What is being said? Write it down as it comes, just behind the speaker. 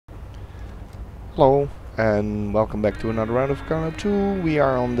Hello, and welcome back to another round of Corner 2. We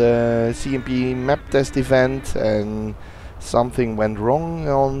are on the CMP map test event, and something went wrong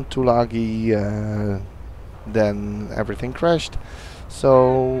on Tulagi, then everything crashed.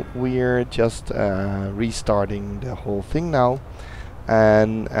 So we're just restarting the whole thing now,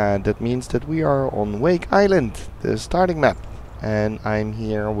 and that means that we are on Wake Island, the starting map. And I'm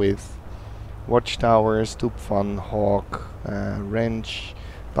here with Watchtower, Stubbfan, Hawk, Wrench,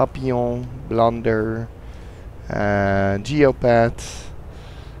 Papillon, Blunder, GeoPat,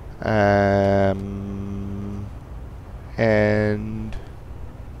 and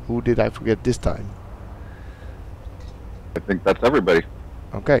who did I forget this time? I think that's everybody.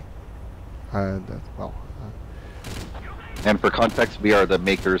 Okay. And for context, we are the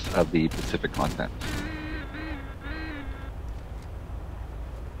makers of the Pacific content.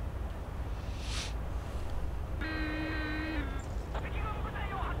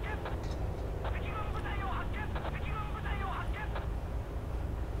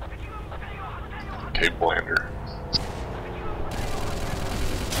 Cape Lander.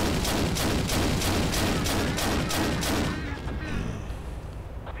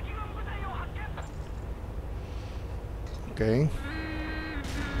 Okay.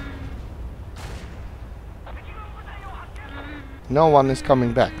 No one is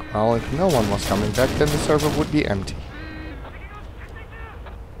coming back. Well, if no one was coming back, then the server would be empty.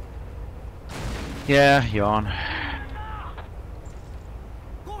 Yeah, yawn.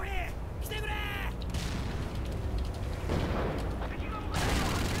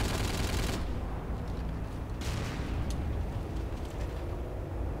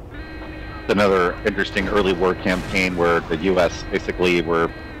 Another interesting early war campaign where the U.S. basically were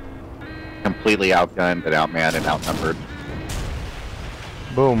completely outgunned and outmanned and outnumbered.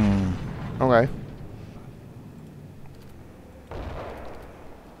 Boom. Okay.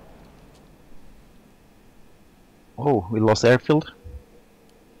 Oh, we lost airfield?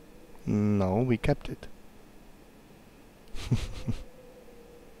 No, we kept it.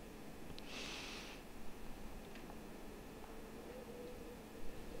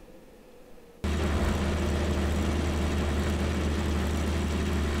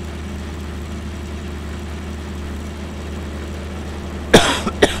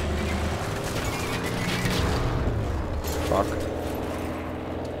 Fuck.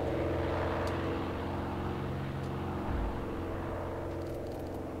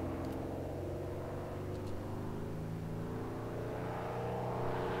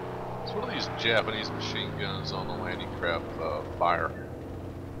 So what are these Japanese machine guns on the landing craft fire?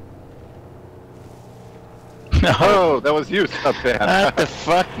 Oh, that was you, Stubbfan. What the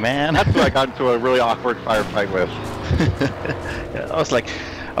fuck, man? That's who I got into a really awkward firefight with. Yeah,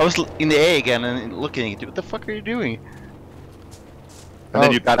 I was in the A again and looking at you. What the fuck are you doing? And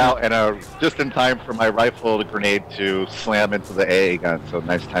then you got out and just in time for my rifle grenade to slam into the AA gun, so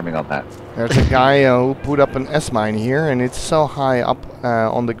nice timing on that. There's a guy who put up an S-mine here, and it's so high up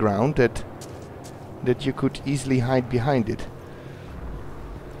on the ground that you could easily hide behind it.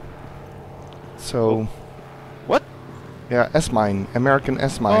 So, What? yeah, S-mine, American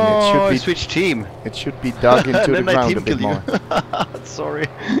S-mine. Oh, it I should switched team. be it should be dug into the Then my ground team a bit killed more. you. Sorry.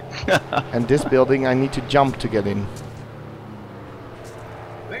 And this building, I need to jump to get in.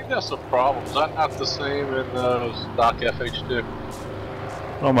 I think that's a problem. Is that not the same in stock FH2?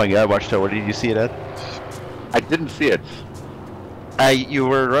 Oh my god, Watchtower, did you see that? I didn't see it. You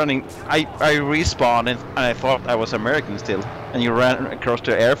were running. I respawned and I thought I was American still, and you ran across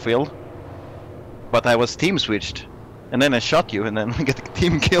the airfield. But I was team switched, and then I shot you, and then I got the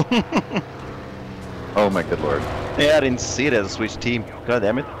team kill. Oh my good lord. Yeah, I didn't see that switch team. God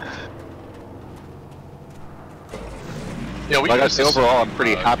damn it. Yeah, we Like I use say, this, overall, I'm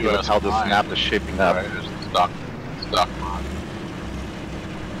pretty happy with US how this mine, map is shaping up. Right, it's stock mod.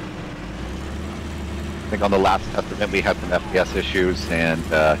 I think on the last test event we had some FPS issues, and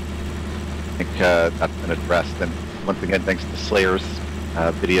I think that's been addressed. And once again, thanks to Slayer's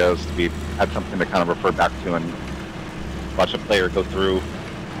videos, we had something to kind of refer back to and watch a player go through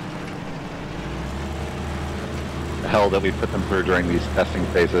the hell that we put them through during these testing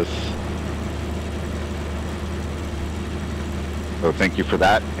phases. So thank you for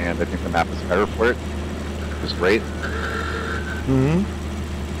that, and I think the map is better for it. It was great. Mm-hmm.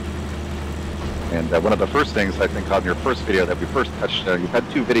 And one of the first things, I think, on your first video that we first touched, you've had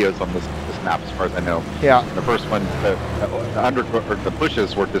two videos on this map, as far as I know. Yeah. The first one, the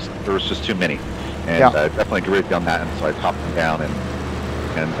bushes were just, there was just too many. And Yeah. definitely agree with you on that, and so I chopped them down.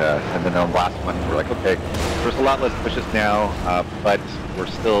 And then on the last one, we're like, okay, there's a lot less bushes now, but we're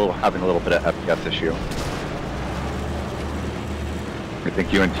still having a little bit of FPS issue. I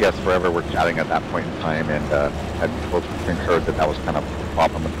think you and TS Forever were chatting at that point in time, and had both concurred that that was kind of a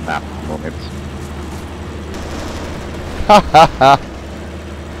problem with the map at the moment.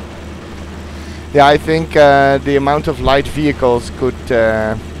 Yeah, I think the amount of light vehicles could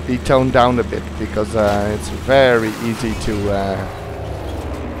be toned down a bit, because it's very easy to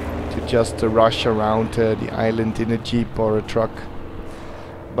just rush around the island in a jeep or a truck.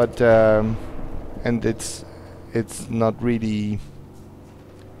 But and it's not really.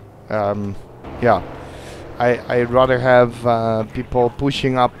 Yeah, I'd rather have people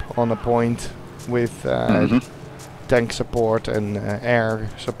pushing up on a point with tank support and air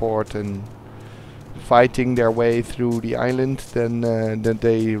support and fighting their way through the island than that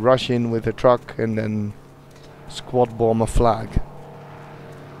they rush in with a truck and then squad bomb a flag.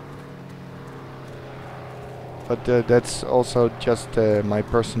 But that's also just my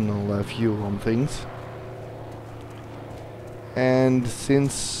personal view on things. And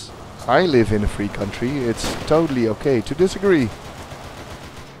since I live in a free country, it's totally okay to disagree.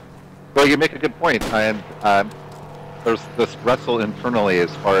 Well, you make a good point, and there's this wrestle internally as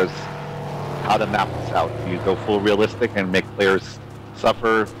far as how to map this out. Do you go full realistic and make players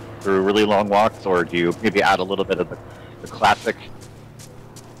suffer through really long walks, or do you maybe add a little bit of the classic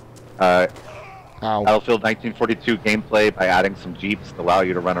Battlefield 1942 gameplay by adding some jeeps to allow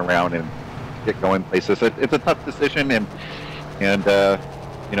you to run around and get going places? It's a tough decision, and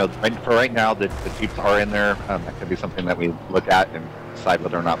you know, for right now, the jeeps are in there. That could be something that we look at and decide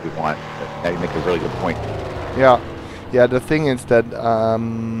whether or not we want. But you make a really good point. Yeah, yeah. The thing is that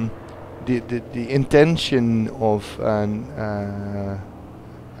the intention of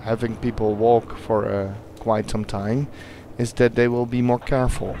having people walk for quite some time is that they will be more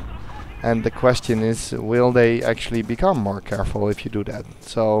careful. And the question is, will they actually become more careful if you do that?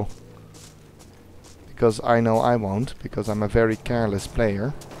 So, because I know I won't, because I'm a very careless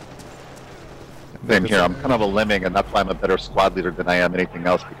player. Same here. I'm kind of a lemming, and that's why I'm a better squad leader than I am anything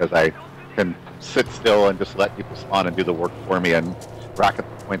else, because I can sit still and just let people spawn and do the work for me and racket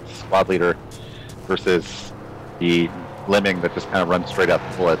the points squad leader versus the lemming that just kind of runs straight up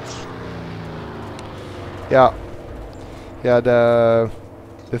bullets. Yeah. Yeah, the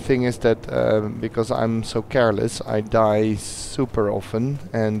thing is that because I'm so careless, I die super often,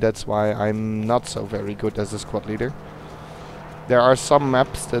 and that's why I'm not so very good as a squad leader. There are some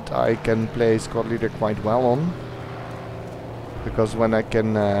maps that I can play squad leader quite well on, because when I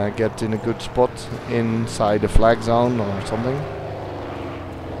can get in a good spot inside a flag zone or something,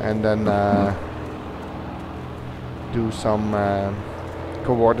 and then do some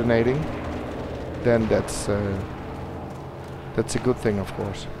coordinating, then that's a good thing, of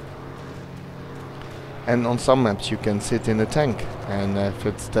course. And on some maps you can sit in a tank, and if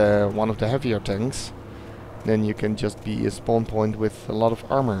it's one of the heavier tanks, then you can just be a spawn point with a lot of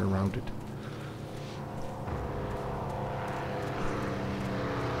armor around it.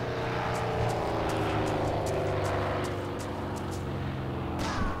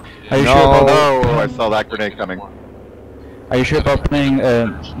 Are you sure about No, I saw that grenade coming. Are you sure about playing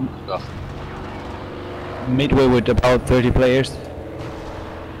Midway with about 30 players?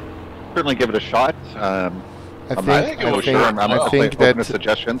 Certainly give it a shot. I'm think open to that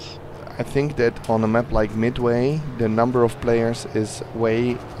suggestions. I think that on a map like Midway, the number of players is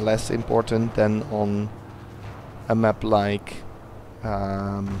way less important than on a map like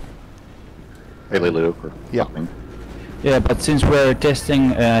Haley Luke or yeah. something. Yeah, but since we're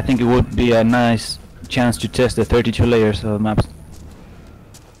testing, I think it would be a nice chance to test the 32 layers of maps.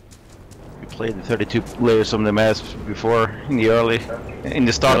 We played the 32 layers of the maps before in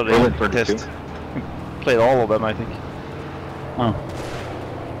the start of the test. We played all of them, I think. Oh.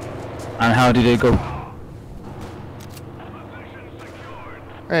 And how did it go?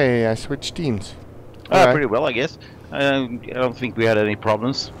 Hey, I switched teams. Alright. Pretty well, I guess. I don't think we had any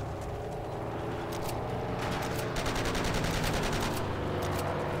problems.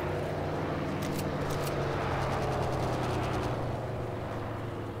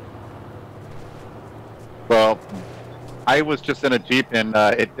 Well, I was just in a Jeep, and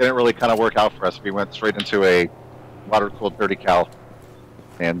it didn't really kind of work out for us. We went straight into a water-cooled dirty cal.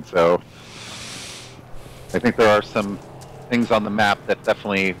 And so I think there are some things on the map that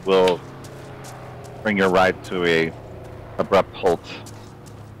definitely will bring your ride to a abrupt halt.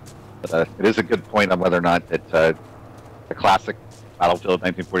 But it is a good point on whether or not that the classic Battlefield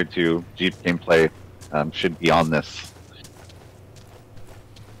 1942 Jeep gameplay should be on this.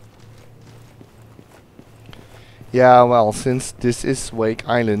 Yeah, well, since this is Wake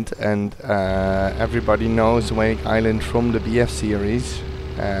Island and everybody knows Wake Island from the BF series,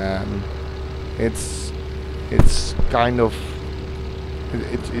 it's kind of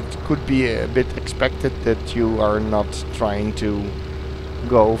it could be a bit expected that you are not trying to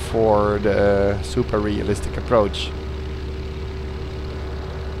go for the super realistic approach.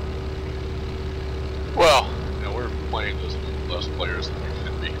 Well, you know, we're playing as less players than we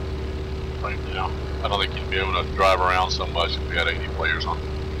should be right now. I don't think you'd be able to drive around so much if we had 80 players on.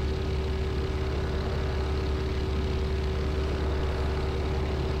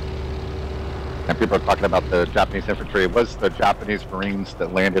 And people are talking about the Japanese infantry. It was the Japanese Marines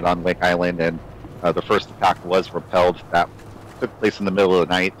that landed on Lake Island, and the first attack was repelled. That took place in the middle of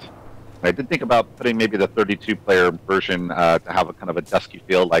the night. And I did think about putting maybe the 32-player version to have a kind of a dusky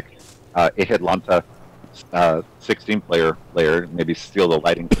feel, like Atlanta 16-player layer, maybe steal the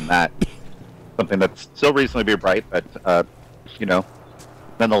lighting from that. Something that's still reasonably bright, but you know,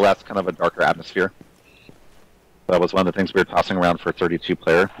 nonetheless, kind of a darker atmosphere. That was one of the things we were tossing around for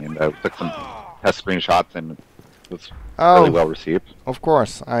 32-player, and we took some test screenshots, and it was really well received. Of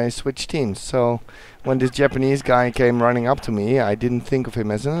course, I switched teams, so when this Japanese guy came running up to me, I didn't think of him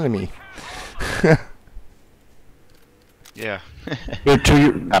as an enemy. Yeah. You're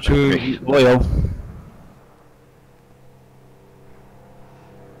too loyal.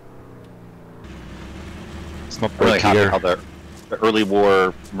 It's not I'm very really happy clear. how the early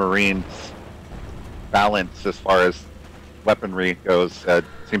war Marines balance as far as weaponry goes.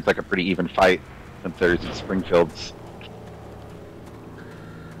 Seems like a pretty even fight since there's Springfields.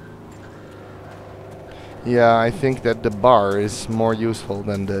 Yeah, I think that the bar is more useful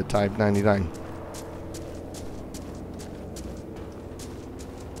than the Type 99.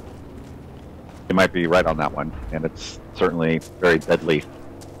 You might be right on that one, and it's certainly very deadly.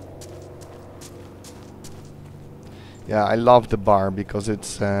 Yeah, I love the bar because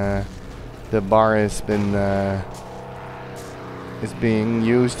it's the bar has been is being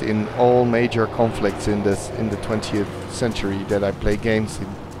used in all major conflicts in the 20th century that I play games in.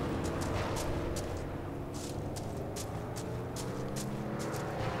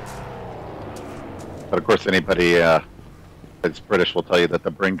 But of course, anybody that's British will tell you that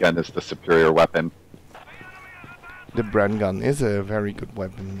the Bren gun is the superior weapon. The Bren gun is a very good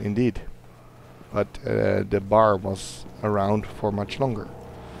weapon indeed, but the bar was around for much longer.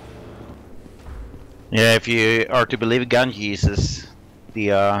 Yeah, if you are to believe gun Jesus,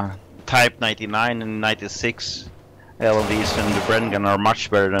 the Type 99 and 96 LMVs and the Bren gun are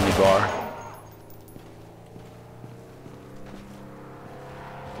much better than the bar.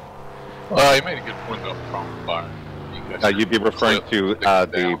 Well, you made a good point though from the bar. You'd be referring to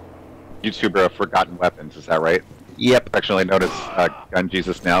the YouTuber of Forgotten Weapons, is that right? Yep. Affectionately known as Gun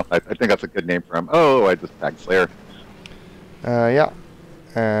Jesus now. I think that's a good name for him. Oh, I just tagged Slayer. Yeah,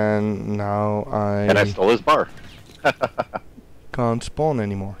 and now And I stole his bar. can't spawn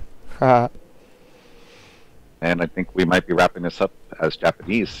anymore. And I think we might be wrapping this up as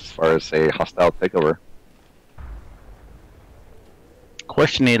Japanese as far as a hostile takeover.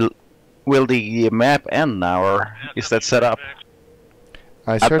 Question is, will the map end now, or is that set up?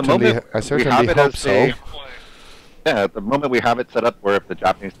 I At the moment, certainly we have it hope as so. Yeah, at the moment we have it set up where if the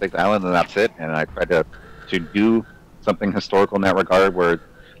Japanese take the island, then that's it. And I tried to do something historical in that regard where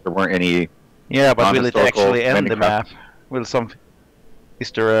there weren't any. Yeah, but will it non-historical actually end the landing map? craft. Will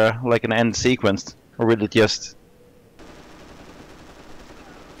is there like an end sequence, or will it just?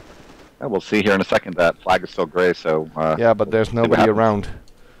 Yeah, we'll see here in a second. That flag is still gray, so Yeah, but there's see what nobody happens. around.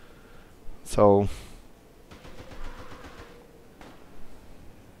 So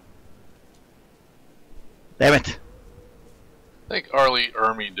Damn it! I think Arlie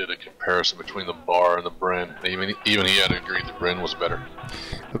Ermy did a comparison between the bar and the Bren. Even he had to agree the Bren was better.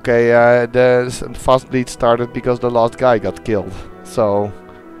 okay, the fast bleed started because the last guy got killed. So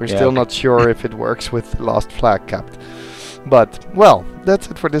we're Yeah, still okay. not sure if it works with the last flag capped. But well, that's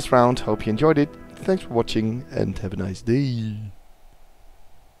it for this round. Hope you enjoyed it. Thanks for watching and have a nice day.